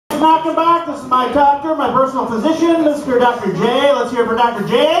knocking back. This is my doctor, my personal physician, Mr. Dr. J. Let's hear it for Dr.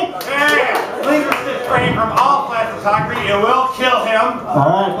 J. Yeah, leadership training from all classes, Hungry. It will kill him. All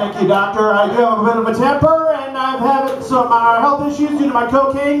right, thank you, doctor. I do have a bit of a temper, and I've had some health issues due to my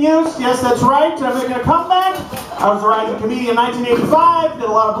cocaine use. Yes, that's right. I'm making a comeback. I was a rising comedian in 1985, did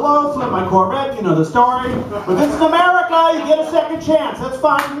a lot of blow, flipped my Corvette, you know the story. But this is America, you get a second chance. That's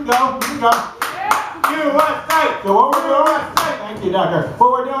fine, you can go, you can go. USA! So what we're doing, thank you, doctor. What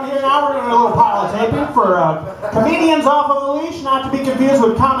we're doing here now, we're doing a little pilot taping for comedians off of the leash, not to be confused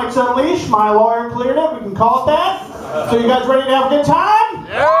with comics on a leash. My lawyer cleared it, we can call it that. So you guys ready to have a good time?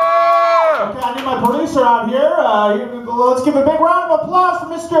 Yeah! Okay, I need my producer out here. Let's give a big round of applause for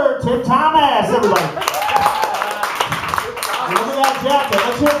Mr. Tim Thomas, everybody. Look at that jacket.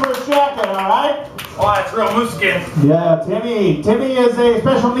 Let's hear it for his jacket, all right? Oh, that's real moose skin. Yeah, Timmy. Timmy is a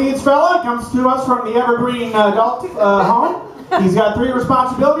special needs fella. Comes to us from the Evergreen adult home. He's got 3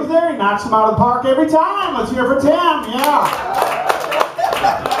 responsibilities there. He knocks them out of the park every time. Let's hear it for Tim. Yeah.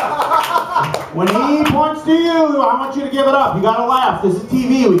 When he points to you, I want you to give it up. You gotta laugh. This is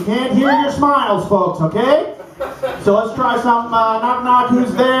TV. We can't hear your smiles, folks, okay? So let's try some knock knock.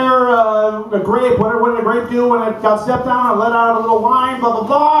 Who's there? A grape. What did a grape do when it got stepped on and let out a little wine? Blah blah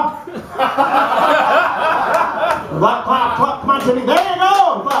blah. Clap clap clap. Come on, Timmy. There you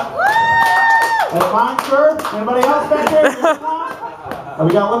go. Clap. That's fine, sir. Anybody else back there?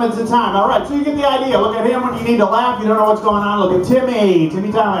 We got limits of time. All right. So you get the idea. Look at him when you need to laugh. You don't know what's going on. Look at Timmy.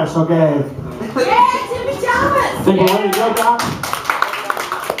 Timmy Thomas. Okay. Yeah, Timmy Thomas. Think we're ready to go, Doc?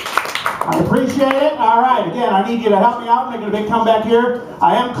 I appreciate it. All right, again, I need you to help me out, making a big comeback here.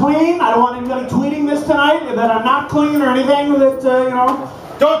 I am clean. I don't want anybody tweeting this tonight that I'm not clean or anything that, you know.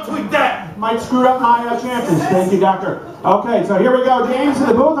 Don't tweet that. Might screw up my chances. Thank you, doctor. Okay, so here we go. James in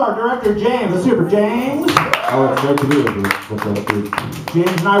the booth, our director, James. Let's hear for James. Oh, it's great to be with you.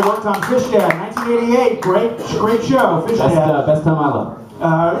 James and I worked on Fish Dad, 1988. Great show, Fish Dad. Best time I love.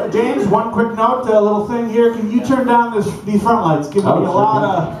 James, one quick note, a little thing here. Can you turn down these front lights? Give me a lot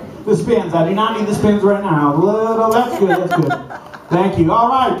of the spins. I do not need the spins right now. That's good. That's good. Thank you. All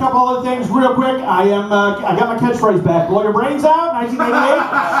right, a couple other things real quick. I got my catchphrase back. Blow your brains out, 1988.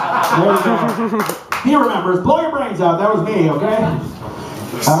 There we go. He remembers. Blow your brains out. That was me. Okay.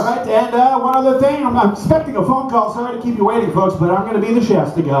 All right, and one other thing. I'm expecting a phone call. Sorry to keep you waiting, folks, but I'm going to be the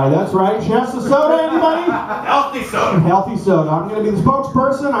Shasta guy. That's right. Shasta soda, anybody? Healthy soda. Healthy soda. I'm going to be the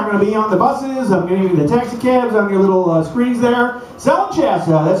spokesperson. I'm going to be on the buses. I'm going to be the taxi cabs on your little screens there. Selling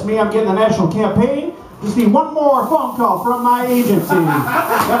Shasta. That's me. I'm getting the national campaign. Just need one more phone call from my agency.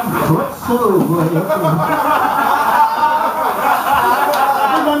 That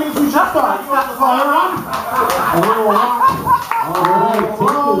means we should start. You want the fire on? And we will rock.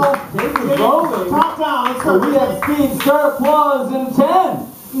 Take it rolling. Top down. Let's So go. we have speed surplus in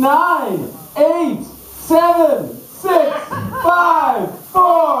 10, 9, 8, 7, 6, 5,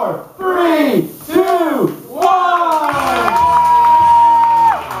 4, 3, 2, 1.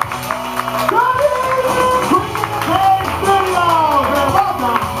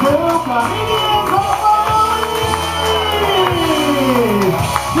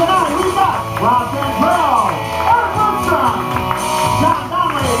 Tonight we've got Rob Cantrell, Bergstrom, Sean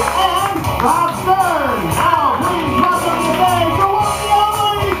Donally, and Rob Stern. Now please welcome today to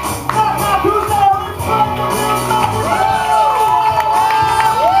Walkowski. Knock knock, who's there?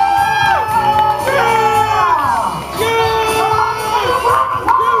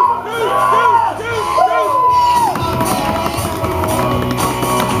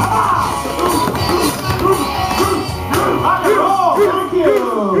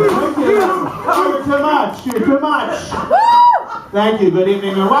 It's You're too much. Thank you. Good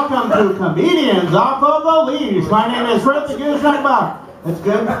evening and welcome to Comedians Off of the Leash. My name is Fred the Goose. That's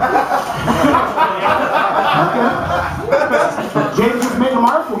good. Okay. James just made a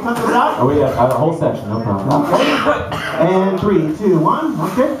mark. We'll cut this out. Oh, yeah, a whole section, no problem. Okay. And 3, 2, 1.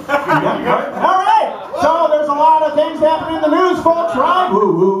 Okay. Yeah. All right. So there's a lot of things happening in the news, folks, right?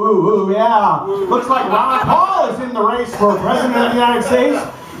 Woo, woo, woo, woo, yeah. Looks like Ron Paul is in the race for president of the United States.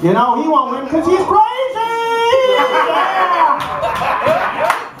 You know, he won't win because he's crazy! Yeah!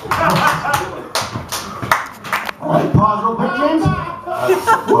 All right, pause real quick, James.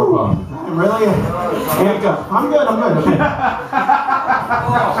 Really? There you go. I'm good. Okay.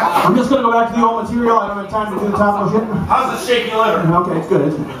 I'm just going to go back to the old material. I don't have time to do the topical shit. How's the shaky liver? Okay, it's good.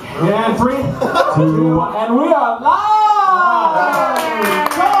 And 3, 2, 1. And we are live!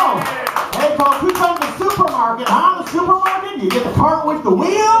 So, hey, folks, who's on the supermarket, huh? The supermarket? You get the cart with the wheel,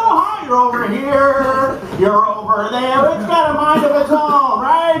 huh? You're over here. You're over there. It's got a mind of its own,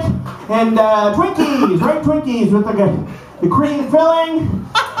 right? And Twinkies, right? Twinkies with the cream filling.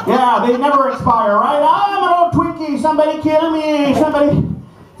 Yeah, they never expire, right? I'm an old Twinkie. Somebody kill me. Somebody.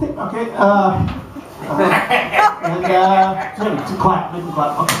 Okay. And to clap. Make them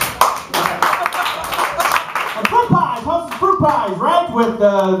clap. Okay. And fruit pies. Hostess fruit pies, right? With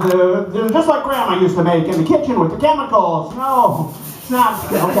the just like Grandma used to make in the kitchen with the chemicals. No, it's not.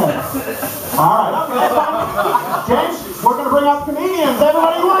 Okay. All right. Okay. That's fine. James, we're gonna bring up comedians.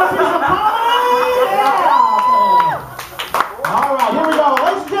 Everybody, you want to see some comedy? Yeah. All right, here we go.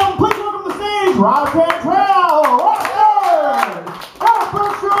 Ladies and gentlemen, please welcome to the stage Rob Cantrell, Rob Stern,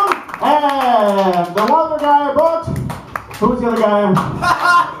 Bergstrom, and the one other guy I brought. Who's the other guy?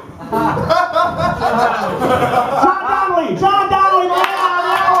 Sean Donally, man,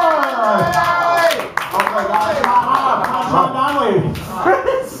 okay, guys, come on, Sean Donally.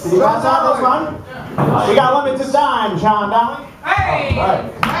 Did you pass out this one? You got limited time, Sean Donally. Hey! All right.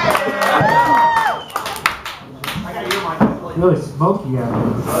 I got you, Mike. Really smoky out here.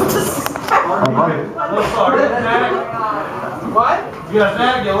 What? You got a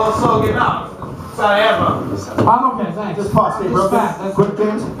snag, you're a little slow getting up. Sorry, asthma. I'm okay, thanks. Just pause tape real quick. Quick,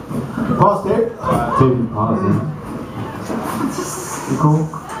 James. Pause tape. Pause. You cool?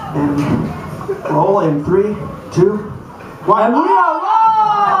 And roll in 3, 2, 1. And we are live!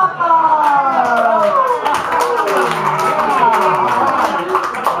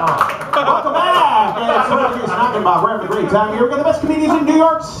 Welcome back! It's Cody talking about. We're having a great time here. We've got the best comedians in New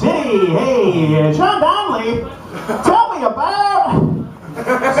York City. Hey, Sean Donally, tell me about.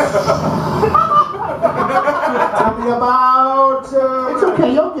 Tell me about. It's okay,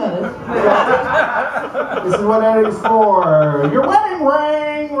 you'll get it. This is what editing's for. Your wedding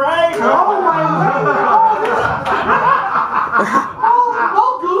ring, right? Oh, my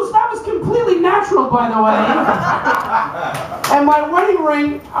Oh, Goose, that was completely natural, by the way. And my wedding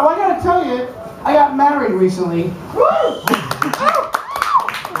ring, oh, I gotta tell you, I got married recently. Well,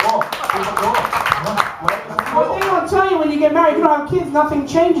 they don't tell you when you get married, you don't have kids, nothing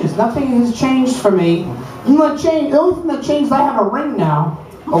changes. Nothing has changed for me. The only thing that changed, I have a ring now.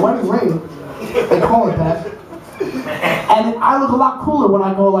 A wedding ring. They call it that. And I look a lot cooler when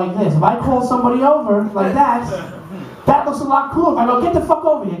I go like this. If I call somebody over like that, that looks a lot cooler. If I go, get the fuck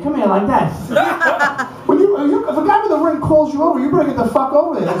over here, come here, like that. If a guy with a ring calls you over, you better get the fuck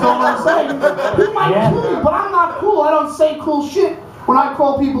over there. That's all I'm saying. He might kill you, but I'm not cool. I don't say cool shit when I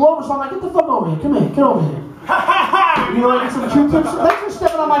call people over, so I'm like, get the fuck over here, come here, get over here. You know, I get some Q-tips. Thanks for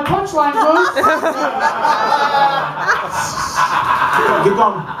stepping on my punchline, Goose. Keep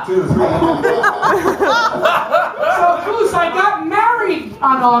going. 2, 3. So, Goose, I got married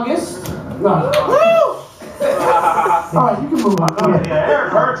on August. No. Woo! All right, you can move on. Okay,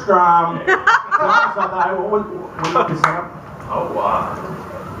 Eric Bergstrom. Oh, wow.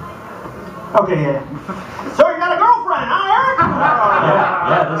 Okay, yeah. So you got a girlfriend, huh, Eric?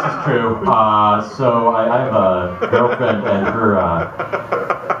 Yeah, this is true. So I have a girlfriend, and her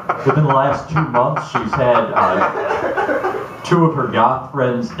within the last 2 months, she's had 2 of her goth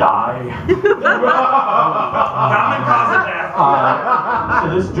friends die. Common cause of death. So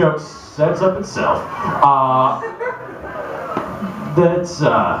this joke sets up itself. That's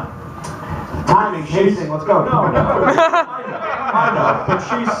Timing, chasing, let's go. No. I know, but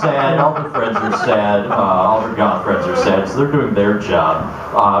she's sad, all her friends are sad, all her goth friends are sad, so they're doing their job.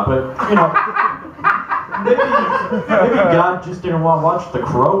 But, you know, maybe God just didn't want to watch The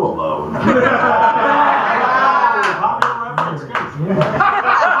Crow alone.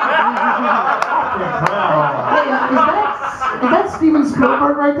 Is that Steven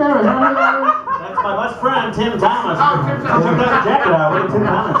Spielberg right there? Is that what that is? That's my best friend, Tim Thomas. Took that jacket out. Look at Tim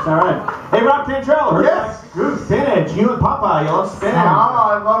Thomas. All right. Hey, Rob Cantrell. Yes. Good spinach. You and Papa, you love spinach. Oh,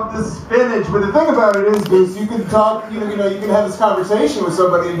 I love this spinach. But the thing about it is, Goose, you can talk, you can have this conversation with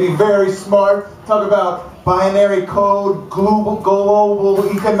somebody and be very smart, talk about binary code, global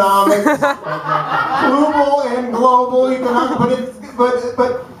economics, global and global economics.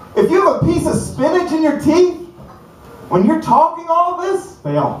 But if you have a piece of spinach in your teeth, when you're talking all this,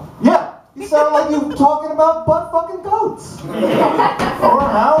 Fail. yeah, you sound like you're talking about butt fucking goats.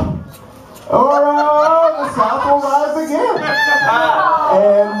 Or the South will rise again.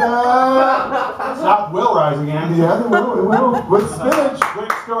 And South will rise again. yeah, it will. With spinach.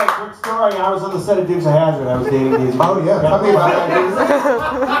 Quick story. I was on the set of Dukes of Hazzard. I was dating Daisy. Oh yeah, tell me about that, Daisy.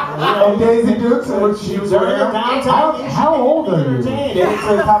 And Daisy Dukes and what she was wearing. Downtown. How old are you? It's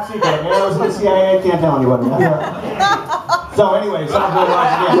a top secret. I was in the CIA. I can't tell anybody. So anyway, South will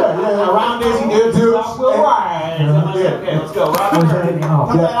rise again. Yeah. Around Daisy Dukes, South will rise. I'm like, okay, let's go. Rob, cut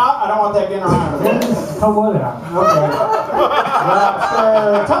that out. I don't want that getting around. Come on out. Okay.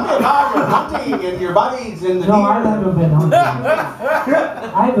 Lobster. Tell me about your hunting and your buddies and the No, deer. I haven't been hunting.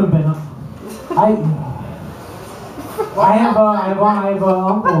 I haven't been. I have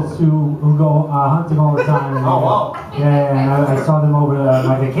uncles who go hunting all the time. And, Oh, wow. Yeah, and I saw them over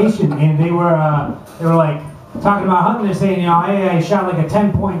my vacation, and they were like talking about hunting. They're saying, you know, I shot like a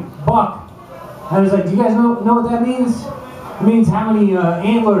 10-point buck. I was like, do you guys know what that means? It means how many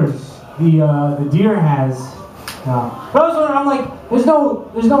antlers the deer has. But I'm like, there's no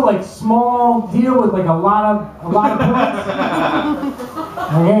like small deer with like a lot of points. Like,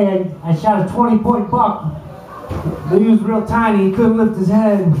 hey, I shot a 20-point buck. He was real tiny. He couldn't lift his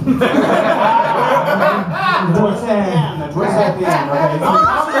head. Twist at the end. Twist at the end. Okay.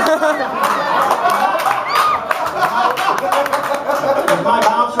 Is my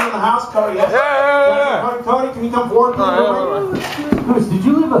bouncer in the house, Cody? Yes. Yeah. Cody, can you come forward? Goose, did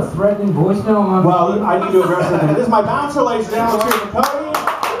you leave a threatening voicemail on? Well, I need to address it. This is my bouncer, ladies and gentlemen. Here's Cody.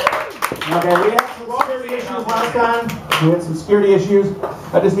 Okay, we had some security issues last time. We had some security issues.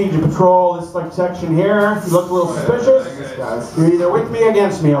 I just need you to patrol this like section here. You look a little suspicious. You're either with me or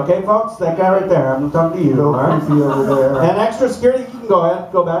against me, okay, folks? That guy right there. I'm talking to you. All right? Over there. And extra security, you can go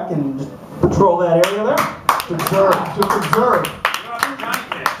ahead, go back and just patrol that area there. To observe.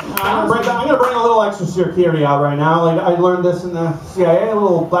 I'm gonna bring a little extra security out right now. Like I learned this in the CIA, a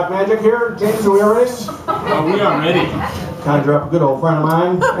little black magic here. James, are we all ready? We are ready. Conjure up a good old friend of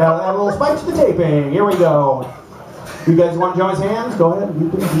mine. Add a little spice to the taping. Here we go. You guys want to join his hands? Go ahead.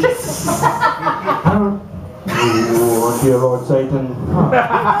 Oh, dear Lord Satan.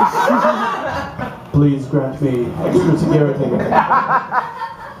 Please grant me extra security.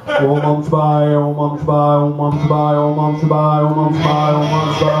 Om Om Shivaya, Om Om Shivaya, Om Om Shivaya, Om Om Shivaya, Om Om Shivaya, Om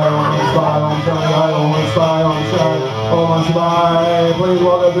Om Shivaya, Om Om Shivaya, Om Shivaya, Om Shivaya, Om Shivaya, Om Shivaya. Please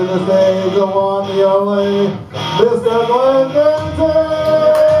welcome to the stage the one, the only, Mr. Glenn Danzig.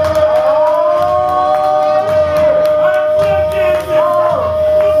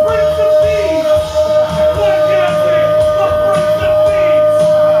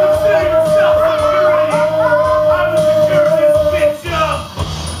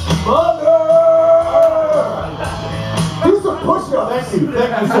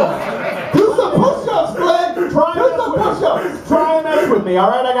 Thank you, sir. Do some push-ups, Glenn. Try and mess with me, all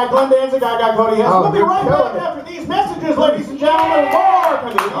right? I got Glenn Danzig, I got Cody Hess. We'll be right back after these messages, ladies and gentlemen. More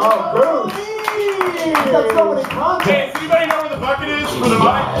coming. Oh, Goose. You got so many contacts. Hey, does anybody know where the bucket is for the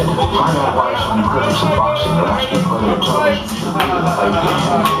mic?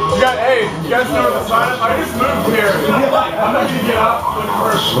 Hey, you guys know where the sign is? I just moved here. I'm not going to get up. We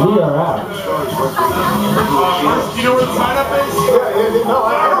are out. Do you know where the sign up is? No,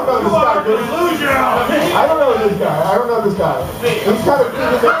 I don't know this guy. Lose your I don't know this guy. He's kind of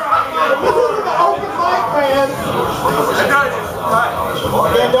this is the open mic, man.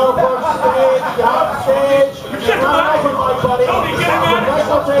 Again, don't approach the stage. Get off the stage. You're not an open mic, buddy.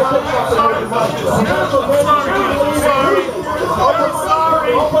 Professional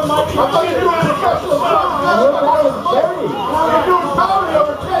Open mic. I thought you were a professional. You're doing comedy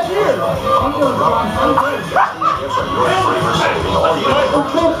over 10 years.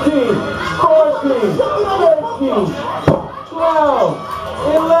 15, 14, 13,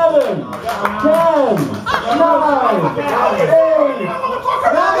 12, 11, 10, 9, 8,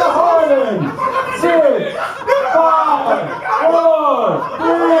 now the Harden, 6, 5, 4,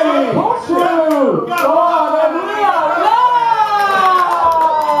 3, 2, 1, and we are live!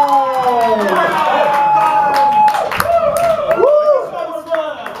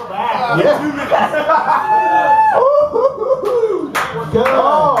 Yeah. Good.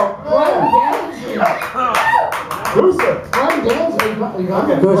 Oh, Goose.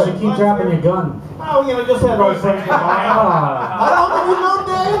 Goose, you keep dropping your gun. Oh, you know, just had those things. How long have you known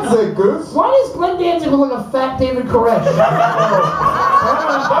Danzig, Goose? Why does Glenn Danzig look like a fat David Koresh?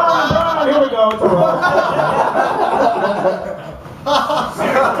 Here we go. It's all right.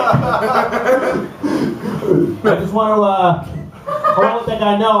 I just want to let that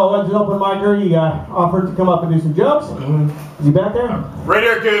guy know. I was an open micer. He offered to come up and do some jokes. Is he back there? Right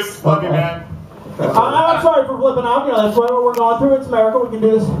here, Goose. Love you, man. I'm sorry for flipping out. You know, that's what we're going through. It's America. We can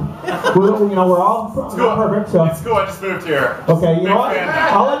do this. We're all perfect. So. It's cool. I just moved here. Okay, you know what?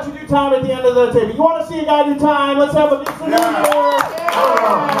 I'll let you do time at the end of the table. You want to see a guy do time? Let's have a good salute here. No.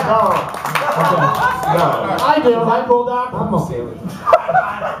 I do. Hi, Bulldog. I'm okay with it.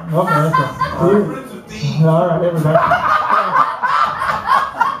 Okay. All right, everybody.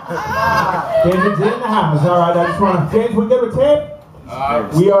 David's in the house. All right, I just want to. James, we good with tape?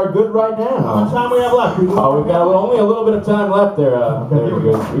 We are good right now. How much time we have left? Oh, we've got only a little bit of time left there. There we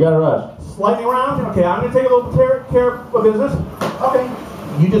go. We got to rush. Lightning round? Okay, I'm going to take a little care of business. Okay.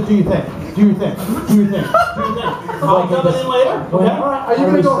 You just do your thing. Do your thing. Do your thing. Do your thing. I'll come in later. Okay? Are you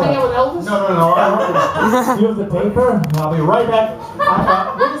going to go hang out with Elvis? No. You have the paper? I'll be right back.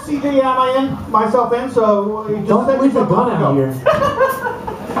 What CD am I in? Myself in, so you just Don't leave the gun out here.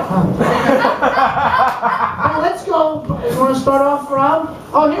 Hey, let's go. You want to start off, Rob?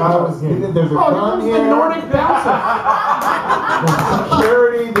 Oh, here we go. There's a gun the here. Nordic bouncer. There's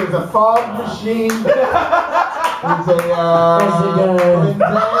security. There's a fog machine. There's a Danzig.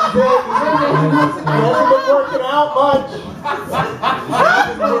 He hasn't been working out much.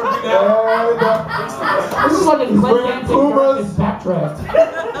 This is like a Glenn Danzig Pumas. backdraft.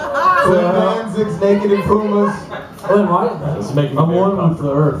 Danzig's naked in Pumas. Glenn, why? I'm warming for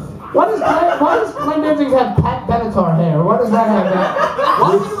the earth. Why does Glenn Danzig have Pat Benatar hair? Why does that have that?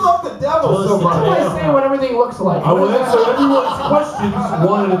 Why do you love the devil so I much? say what everything looks like. I will answer everyone's questions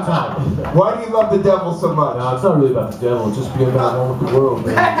one at a time. Why do you love the devil so much? No, it's not really about the devil. It's just being about one with the world,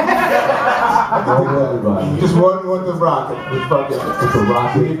 man. Everybody. Just one with the rocket. With the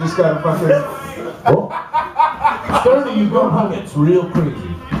rocket. You just gotta fucking. Oh. Stern, you go hung. It's real crazy.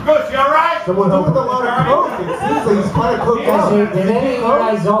 Goose, you alright? Someone help with a lot of coke. It seems like he's kind of cooked out. Did any of you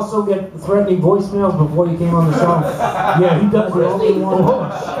guys also get threatening voicemails before you came on the show? Yeah, he does. Oh my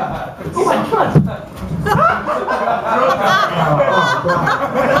God.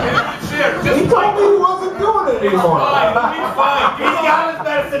 He told me he wasn't doing it anymore. He's fine. He's got his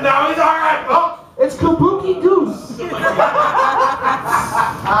medicine now. He's alright, folks. It's Kabuki Goose. So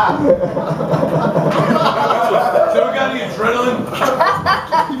we got any adrenaline?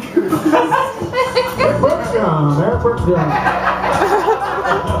 Bergstrom.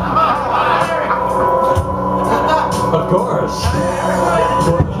 Of course.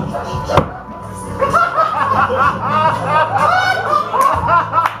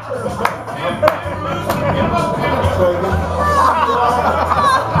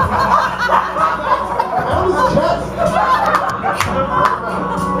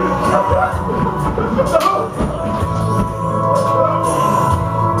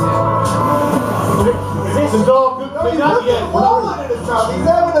 This is all good. No, he's putting a hole in his mouth. He's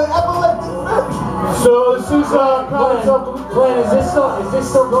having an epileptic fit. So this is Glenn, is this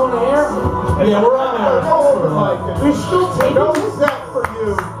still going to air? Yeah, we're on there. We're still taking no set for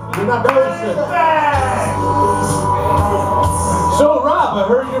you. You're not doing shit. So, Rob, I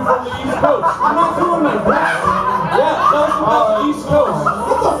heard you're from the East Coast. I'm not doing my best. Yeah, tell us about the East Coast.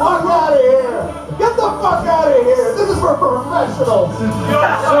 Get the fuck out of here. Get the fuck out of here. This is for professionals.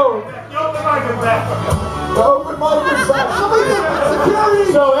 So, The open mic is back. Somebody get security.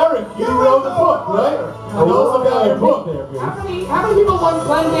 So, Eric, you wrote the book, right? I also got your book there, Goose. How many people want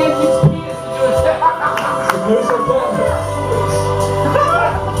Glenn Danzig's penis to do it? Goose, okay?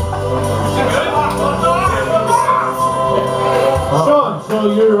 Sean,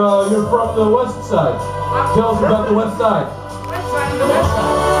 so you're from the West Side. Tell us about the West Side.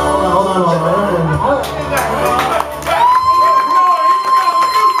 Hold on.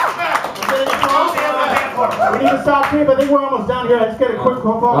 We need to stop here, but I think we're almost down here. Let's get a quick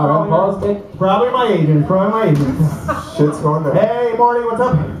phone call. Probably my agent. Shit's going down. Hey, Marty, what's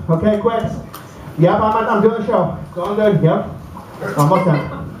up? Okay, quick. Yep, I'm doing the show. Going good. Yep. Almost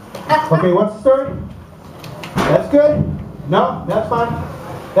done. Okay, what's the story? That's good. No, that's fine.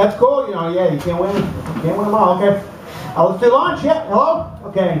 That's cool. You know, yeah, you can't win. You can't win them all. Okay. Let's do lunch. Yeah. Hello.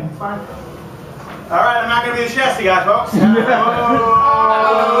 Okay, that's fine. All right, I'm not gonna be the chassis guy, folks.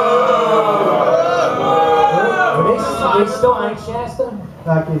 They still make Shasta? I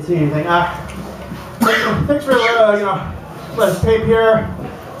can't see anything. Thanks for letting us tape here.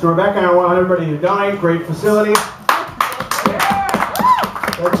 So Rebecca, I want everybody to donate. Great facility. Before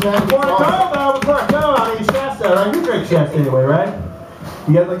I go, I mean Shasta, right? You drink Shasta anyway, right?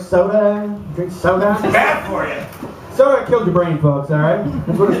 You guys like soda? Drink soda? It's bad for you. Soda killed your brain, folks, alright?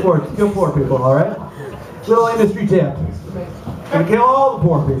 That's what it's for. It's to kill poor people, alright? Little industry tip. Gonna kill all the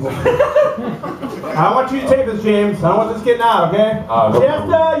poor people. I don't want you to take this, James. I don't want this getting out, okay?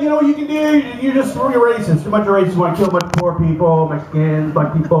 Shasta, you know what you can do? You're just really racist. A bunch of racists want to kill a bunch of poor people, Mexicans,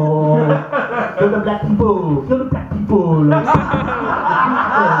 black people. Kill the black people. Kill the black people.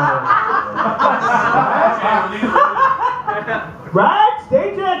 Right?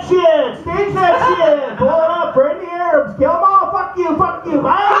 Stage that shit! Stage that shit! Blow it up, burn the Arabs, kill them all, fuck you, bye!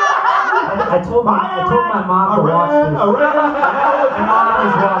 I told my mom to watch this. My mom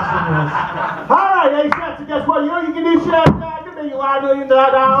is watching this. Alright, hey, Shasta, guess what? You know what you can do, Shasta? I can make you $5 million.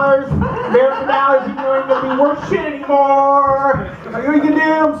 American dollars, even though it ain't gonna be worth shit anymore. Like, what you can do?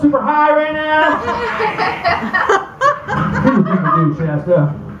 I'm super high right now. Here's what you can do,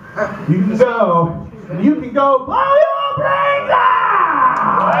 Shasta. You can go blow your brains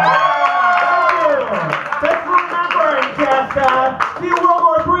out!